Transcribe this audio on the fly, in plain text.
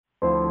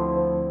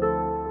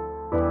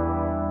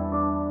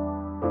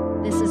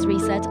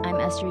Reset. I'm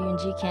Esther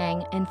Yoon-Ji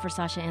Kang, in for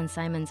Sasha Ann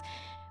Simons.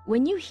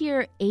 When you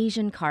hear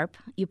Asian carp,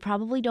 you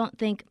probably don't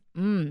think,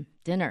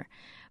 dinner.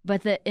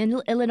 But the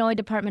Illinois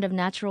Department of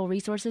Natural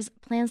Resources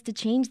plans to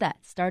change that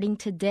starting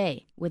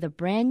today with a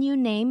brand new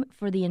name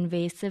for the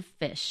invasive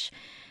fish.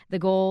 The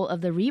goal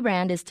of the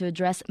rebrand is to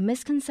address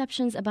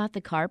misconceptions about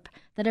the carp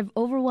that have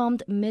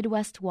overwhelmed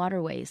Midwest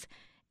waterways,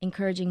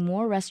 encouraging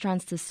more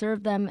restaurants to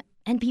serve them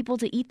and people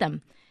to eat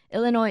them.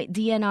 Illinois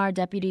DNR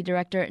Deputy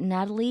Director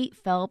Natalie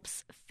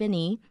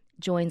Finnie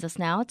joins us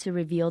now to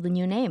reveal the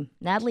new name.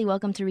 Natalie,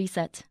 welcome to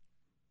Reset.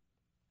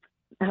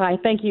 Hi,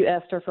 thank you,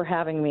 Esther, for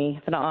having me.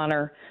 It's an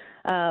honor.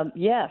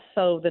 Yes,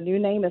 so the new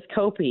name is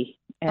Kopi,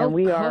 and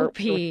we're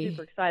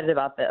super excited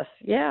about this.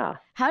 Yeah.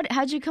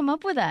 How'd you come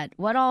up with that?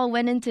 What all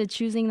went into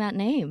choosing that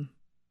name?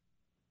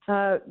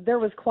 There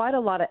was quite a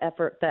lot of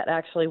effort that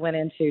actually went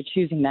into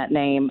choosing that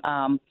name.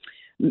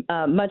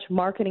 Much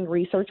marketing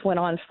research went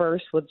on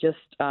first with just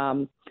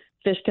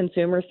fish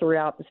consumers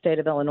throughout the state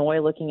of Illinois,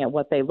 looking at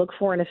what they look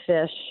for in a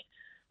fish,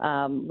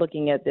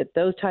 looking at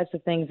those types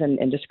of things and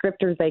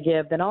descriptors they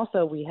give. Then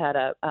also we had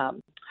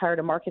hired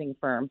a marketing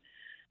firm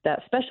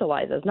that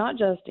specializes not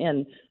just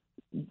in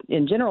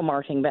general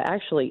marketing, but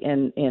actually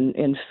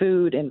in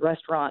food and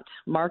restaurant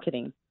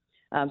marketing.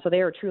 So they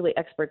are truly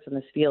experts in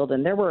this field.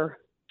 And there were,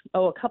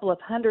 a couple of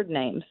hundred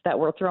names that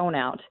were thrown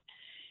out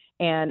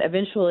and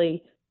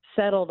eventually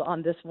settled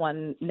on this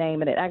one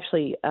name. And it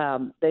actually,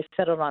 they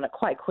settled on it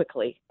quite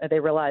quickly. They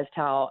realized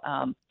how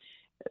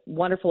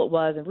wonderful it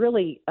was, and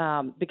really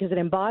because it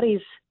embodies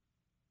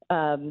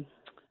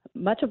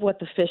much of what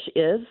the fish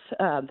is,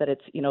 that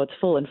it's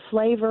full in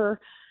flavor,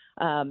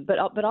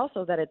 but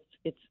also that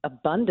it's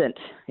abundant.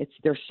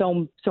 There's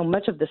so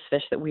much of this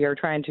fish that we are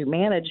trying to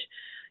manage,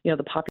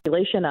 the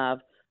population of.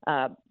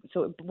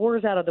 So it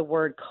borders out of the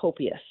word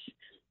copious.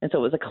 And so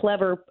it was a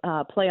clever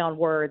play on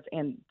words,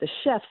 and the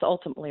chefs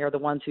ultimately are the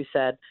ones who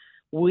said,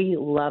 we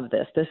love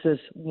this. This is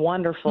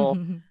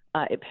wonderful.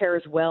 It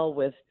pairs well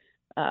with,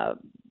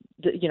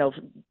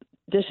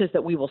 dishes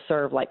that we will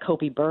serve, like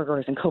Kopi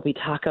burgers and Kopi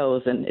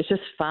tacos, and it's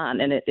just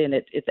fun, and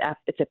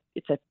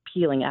it's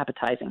appealing,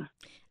 appetizing.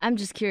 I'm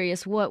just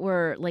curious, what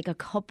were like a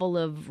couple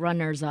of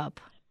runners up?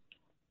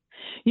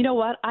 You know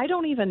what? I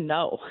don't even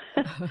know.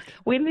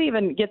 We didn't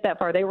even get that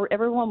far.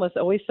 Everyone was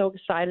always so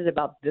excited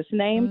about this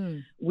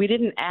name. We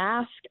didn't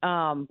ask.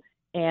 I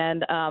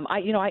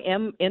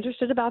am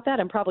interested about that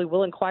and probably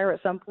will inquire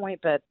at some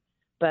point. But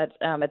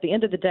at the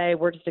end of the day,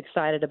 we're just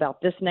excited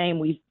about this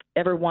name.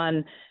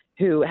 Everyone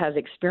who has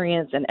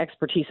experience and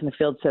expertise in the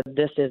field said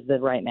this is the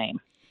right name.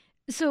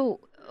 So,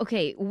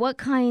 okay, what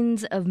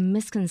kinds of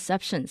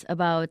misconceptions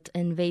about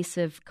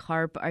invasive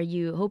carp are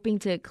you hoping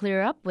to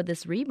clear up with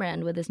this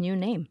rebrand, with this new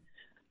name?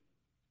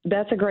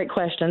 That's a great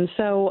question.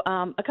 So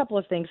a couple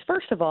of things.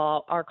 First of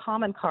all, our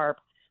common carp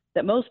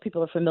that most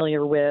people are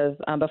familiar with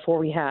before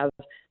we have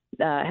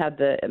had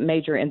the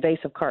major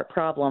invasive carp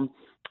problem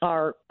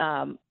are,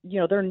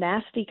 they're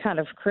nasty kind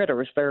of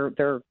critters.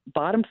 They're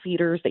bottom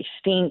feeders. They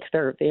stink.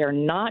 They are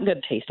not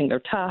good tasting.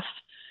 They're tough,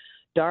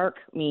 dark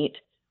meat.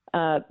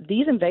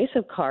 These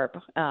invasive carp,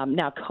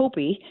 now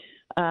Kopi,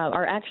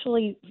 are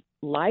actually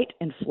light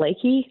and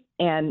flaky,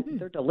 and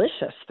they're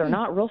delicious. They're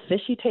not real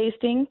fishy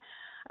tasting.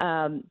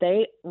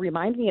 They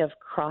remind me of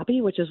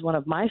crappie, which is one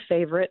of my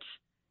favorite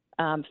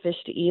fish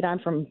to eat. I'm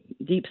from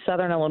deep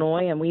southern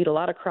Illinois, and we eat a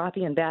lot of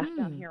crappie and bass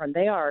down here, and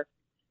they are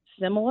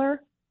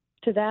similar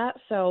to that.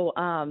 So,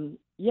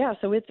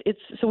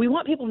 so we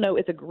want people to know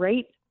it's a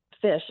great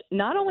fish.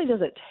 Not only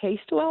does it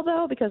taste well,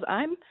 though, because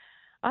I'm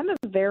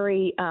a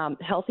very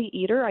healthy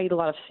eater. I eat a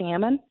lot of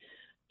salmon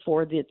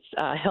for its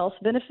health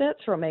benefits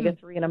for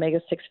omega-3 and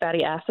omega-6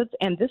 fatty acids,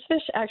 and this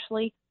fish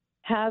actually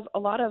has a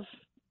lot of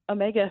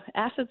omega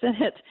acids in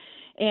it,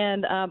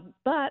 and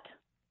but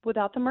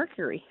without the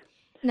mercury.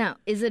 Now,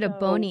 is it a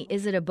bony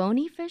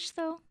fish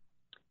though?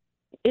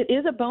 It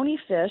is a bony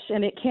fish,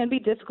 and it can be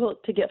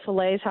difficult to get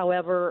fillets.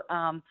 However,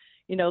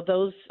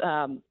 those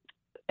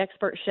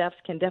expert chefs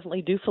can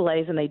definitely do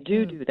fillets, and they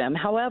do them.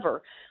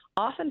 However,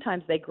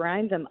 oftentimes they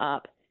grind them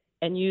up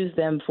and use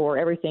them for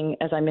everything,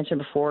 as I mentioned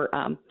before,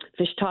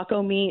 fish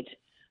taco meat.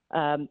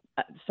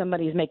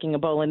 Somebody's making a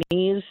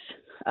bolognese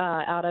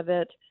out of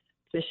it.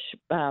 Fish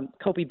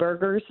Kopi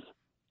burgers,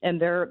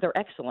 and they're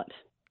excellent.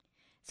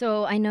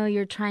 So I know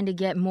you're trying to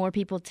get more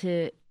people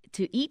to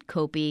eat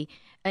Kopi.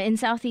 In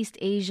Southeast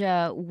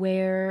Asia,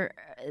 where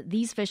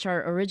these fish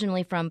are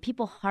originally from,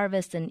 people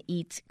harvest and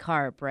eat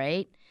carp,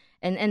 right?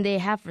 And they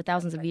have for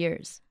thousands of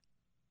years.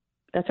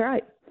 That's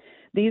right.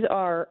 These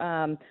are,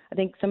 I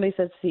think somebody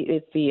says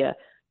it's the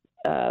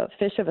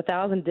fish of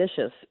 1,000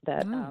 dishes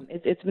that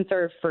it's been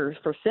served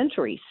for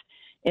centuries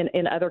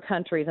in other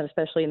countries, and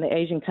especially in the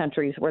Asian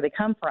countries where they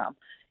come from.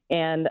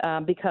 And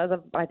because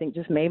of, I think,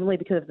 just mainly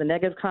because of the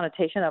negative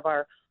connotation of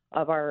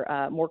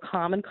our more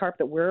common carp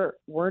that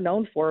we're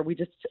known for, we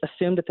just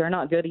assumed that they're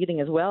not good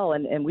eating as well,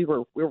 and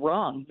we're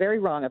wrong, very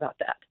wrong about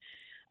that.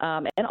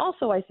 And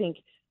also, I think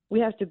we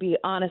have to be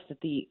honest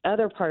that the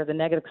other part of the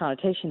negative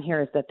connotation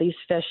here is that these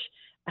fish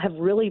have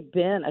really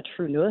been a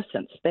true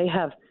nuisance. They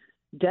have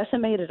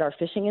decimated our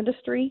fishing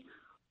industry.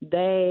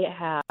 They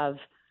have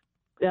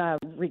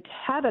wreaked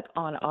havoc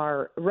on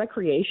our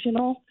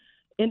recreational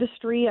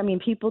industry. I mean,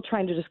 people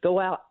trying to just go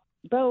out,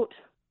 boat,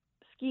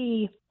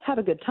 ski, have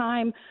a good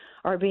time,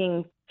 are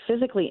being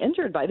physically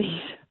injured by these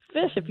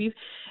fish. If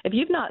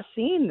you've not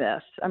seen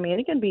this, I mean,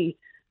 it can be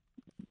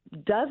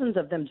dozens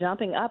of them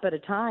jumping up at a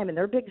time, and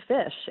they're big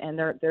fish, and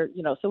they're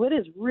so it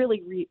has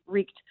really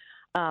wreaked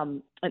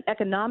an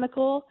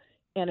economical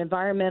and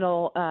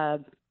environmental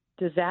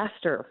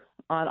disaster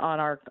on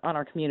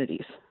our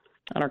communities,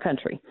 on our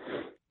country.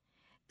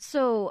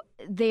 So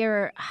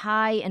they're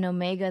high in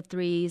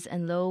omega-3s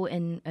and low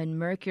in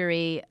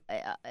mercury.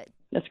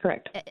 That's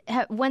correct.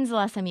 When's the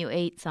last time you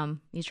ate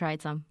some? You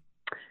tried some?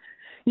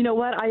 You know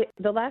what?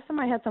 The last time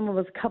I had some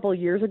was a couple of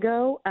years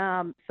ago.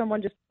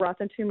 Someone just brought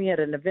them to me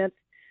at an event.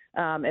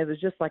 It was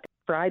just like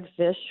fried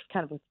fish,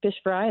 kind of a fish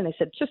fry, and they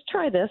said, just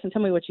try this and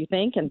tell me what you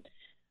think. And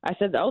I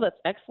said, oh, that's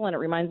excellent. It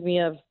reminds me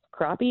of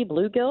crappie,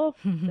 bluegill.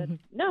 Said,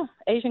 no,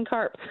 Asian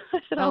carp. I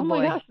said, oh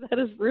my gosh, that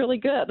is really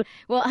good.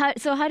 Well,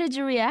 how did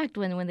you react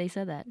when they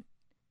said that?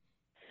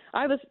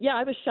 I was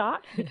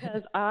shocked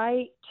because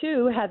I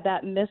too had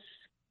that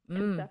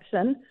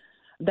misconception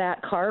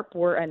that carp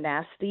were a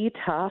nasty,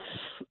 tough,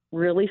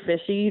 really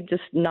fishy,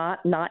 just not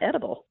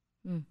edible.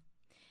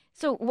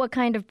 So what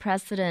kind of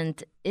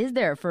precedent is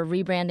there for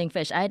rebranding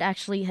fish? I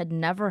had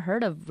never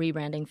heard of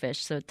rebranding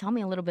fish. So tell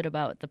me a little bit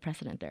about the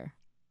precedent there.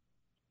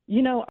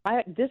 You know,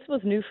 this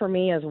was new for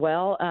me as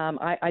well.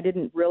 I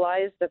didn't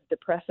realize that the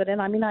precedent.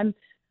 I mean,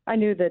 I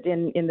knew that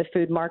in the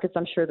food markets,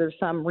 I'm sure there's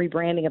some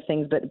rebranding of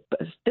things, but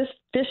this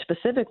fish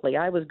specifically,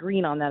 I was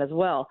green on that as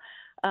well.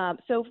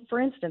 So,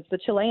 for instance, the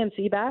Chilean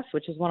sea bass,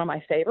 which is one of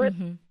my favorites,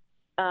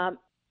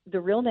 the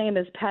real name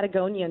is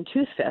Patagonian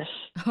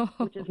toothfish,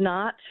 which is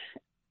not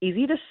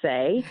easy to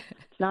say.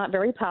 It's not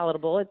very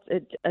palatable.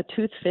 A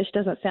toothfish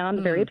doesn't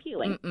sound very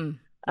appealing.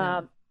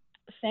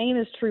 Same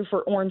is true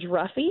for orange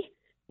roughy,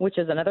 which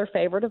is another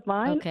favorite of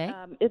mine. Okay.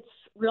 Its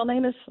real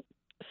name is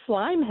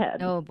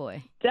slimehead. Oh,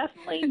 boy.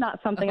 Definitely not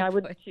something I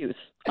would choose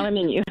on a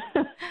menu.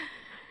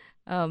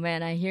 Oh,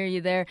 man, I hear you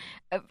there.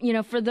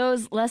 For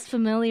those less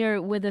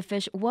familiar with the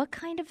fish, what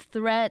kind of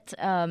threat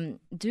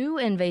do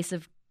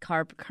invasive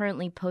carp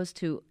currently pose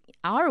to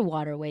our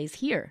waterways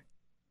here?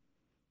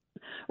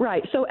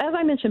 Right. So as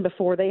I mentioned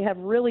before, they have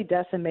really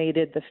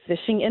decimated the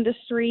fishing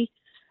industry.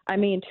 I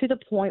mean, to the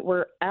point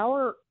where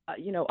our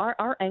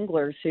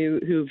anglers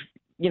who've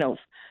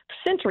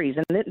centuries,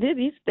 and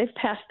they've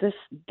passed this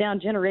down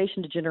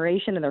generation to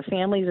generation in their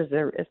families as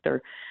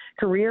their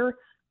career.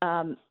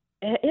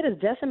 It has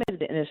decimated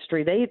the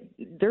industry.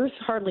 There's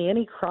hardly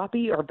any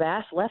crappie or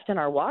bass left in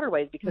our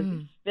waterways because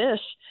these fish,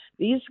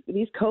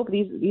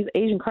 these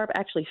Asian carp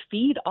actually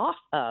feed off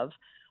of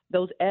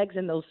those eggs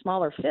and those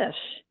smaller fish.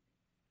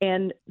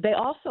 And they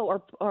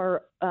also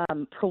are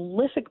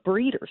prolific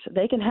breeders.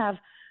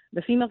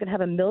 The female can have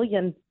 1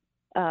 million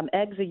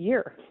eggs a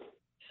year.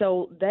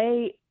 So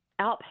they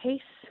outpace,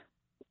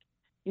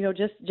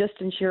 just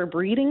in sheer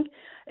breeding,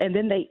 and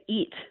then they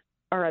eat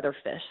our other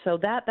fish. So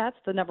that's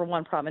the number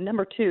one problem. And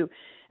number two,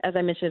 as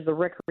I mentioned, is the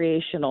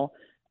recreational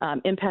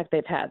impact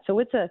they've had. So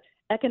it's an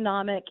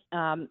economic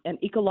and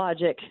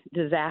ecologic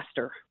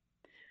disaster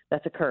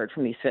that's occurred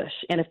from these fish.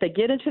 And if they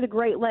get into the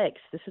Great Lakes,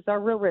 this is our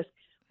real risk.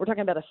 We're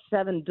talking about a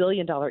 $7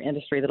 billion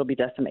industry that'll be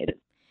decimated.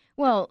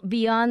 Well,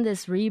 beyond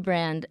this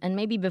rebrand, and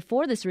maybe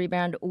before this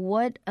rebrand,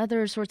 what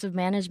other sorts of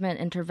management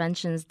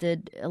interventions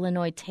did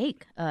Illinois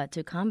take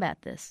to combat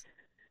this?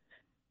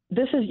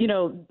 This is,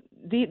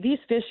 these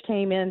fish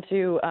came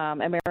into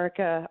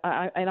America,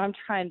 and I'm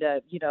trying to,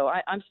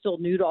 I'm still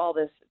new to all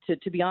this.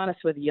 To be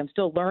honest with you, I'm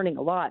still learning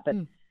a lot.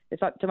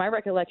 But to my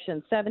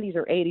recollection, 70s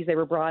or 80s, they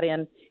were brought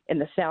in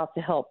the South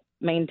to help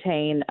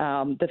maintain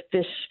the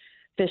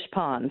fish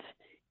ponds.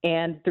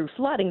 And through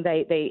flooding,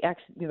 there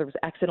was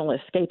accidental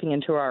escaping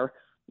into our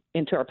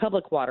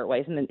public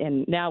waterways,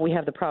 and now we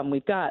have the problem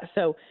we've got.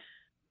 So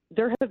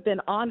there have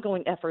been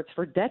ongoing efforts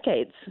for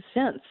decades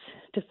since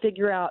to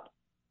figure out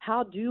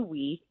how do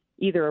we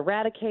either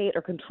eradicate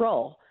or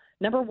control.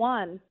 Number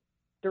one,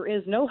 there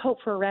is no hope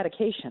for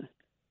eradication.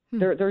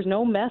 There's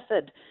no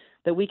method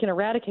that we can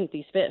eradicate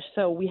these fish.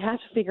 So we have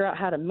to figure out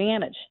how to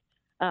manage.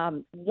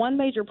 One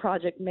major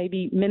project,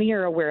 maybe many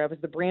are aware of,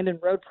 is the Brandon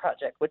Road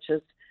Project, which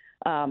is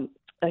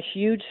a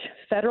huge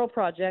federal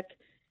project,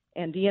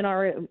 and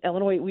DNR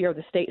Illinois, we are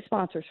the state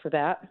sponsors for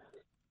that.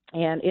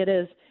 And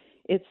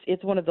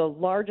it's one of the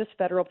largest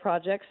federal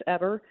projects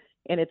ever,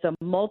 and it's a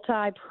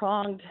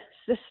multi-pronged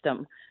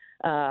system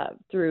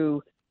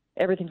through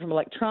everything from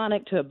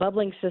electronic to a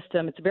bubbling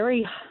system. It's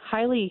very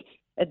highly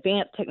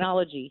advanced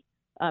technology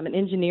and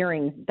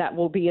engineering that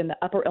will be in the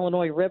upper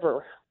Illinois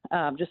River,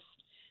 just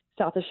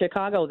south of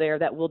Chicago there,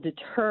 that will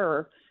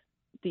deter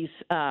these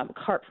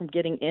carp from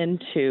getting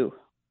into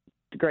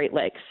the Great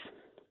Lakes.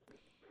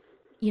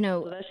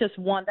 So that's just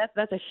one.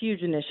 That's a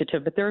huge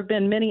initiative, but there have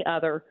been many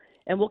other,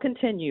 and will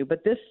continue.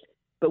 But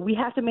we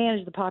have to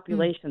manage the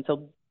population.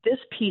 So this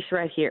piece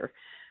right here,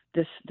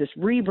 this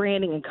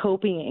rebranding and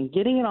coping and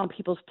getting it on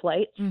people's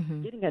plates,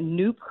 getting a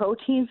new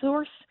protein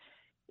source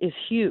is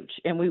huge,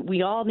 and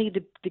we all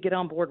need to get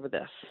on board with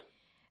this.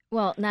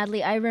 Well,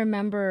 Natalie, I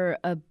remember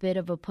a bit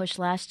of a push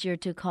last year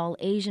to call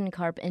Asian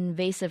carp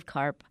invasive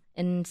carp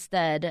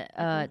instead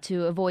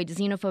to avoid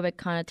xenophobic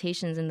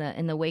connotations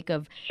in the wake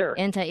of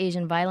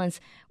anti-Asian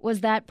violence.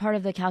 Was that part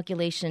of the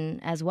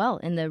calculation as well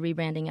in the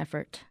rebranding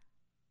effort?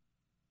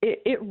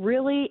 It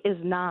really is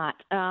not.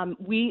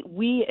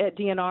 We at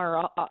DNR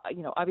are,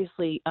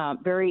 obviously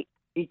very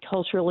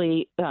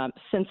culturally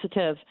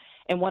sensitive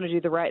and want to do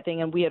the right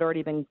thing, and we had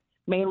already been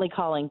mainly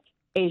calling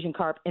Asian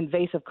carp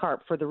invasive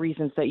carp for the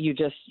reasons that you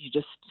just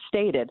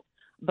stated.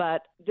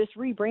 But this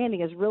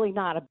rebranding is really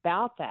not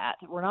about that.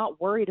 We're not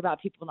worried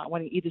about people not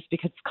wanting to eat this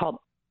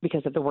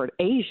because of the word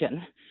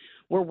Asian.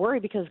 We're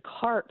worried because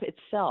carp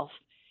itself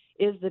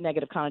is the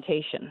negative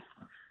connotation.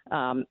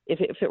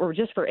 If it were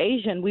just for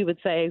Asian, we would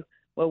say,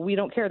 well, we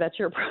don't care. That's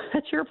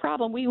your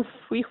problem.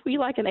 We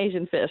like an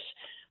Asian fish.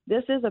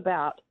 This is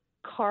about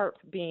carp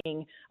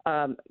being,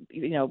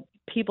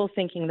 people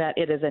thinking that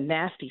it is a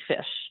nasty fish.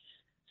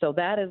 So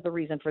that is the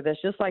reason for this.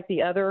 Just like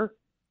the other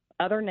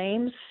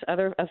names,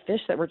 of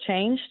fish that were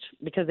changed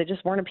because they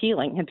just weren't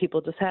appealing, and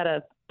people just had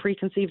a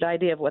preconceived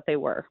idea of what they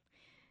were.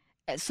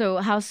 So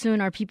how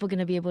soon are people going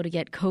to be able to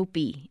get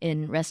kopi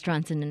in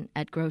restaurants and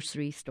at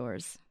grocery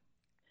stores?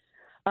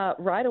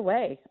 Right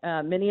away.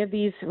 Many of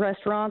these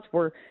restaurants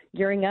were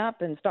gearing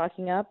up and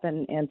stocking up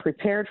and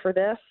prepared for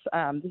this.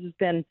 This has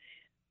been,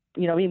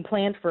 being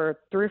planned for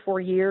 3 or 4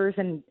 years,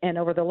 and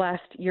over the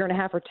last year and a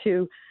half or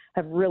two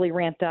have really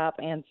ramped up.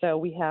 And so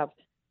we have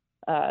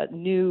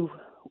new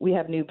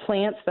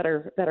plants that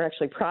are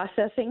actually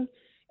processing,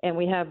 and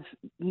we have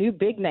new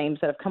big names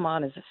that have come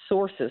on as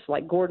sources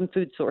like Gordon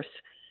Food Source,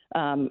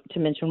 to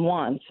mention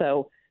one.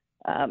 So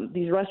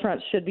these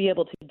restaurants should be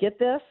able to get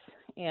this,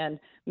 and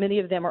many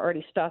of them are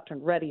already stocked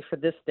and ready for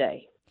this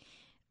day.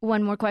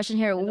 One more question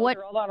here. Those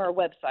are all on our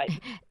website.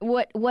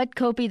 What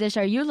kopi dish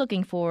are you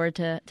looking forward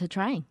to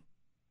trying?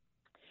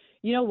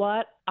 You know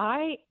what?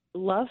 I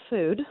love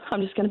food.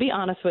 I'm just going to be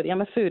honest with you.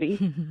 I'm a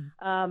foodie.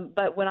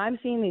 But when I'm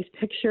seeing these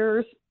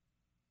pictures,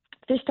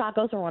 fish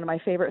tacos are one of my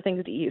favorite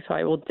things to eat. So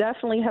I will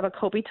definitely have a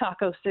kopi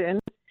taco soon.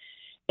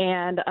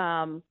 And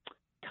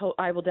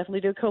I will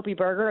definitely do a kopi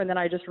burger. And then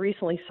I just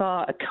recently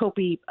saw a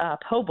kopi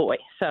po' boy.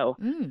 So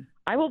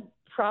I will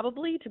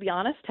probably, to be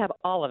honest, have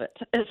all of it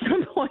at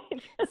some point.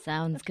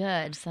 Sounds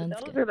good.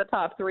 Those are the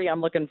top 3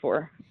 I'm looking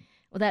for.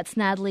 Well, that's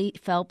Natalie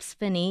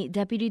Finnie,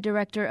 Deputy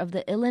Director of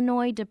the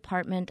Illinois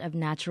Department of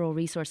Natural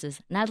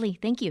Resources. Natalie,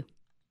 thank you.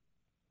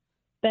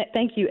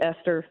 Thank you,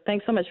 Esther.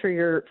 Thanks so much for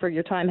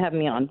your time having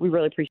me on. We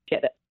really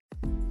appreciate it.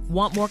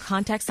 Want more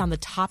context on the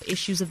top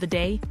issues of the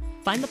day?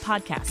 Find the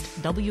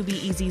podcast,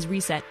 WBEZ's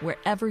Reset,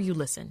 wherever you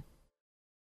listen.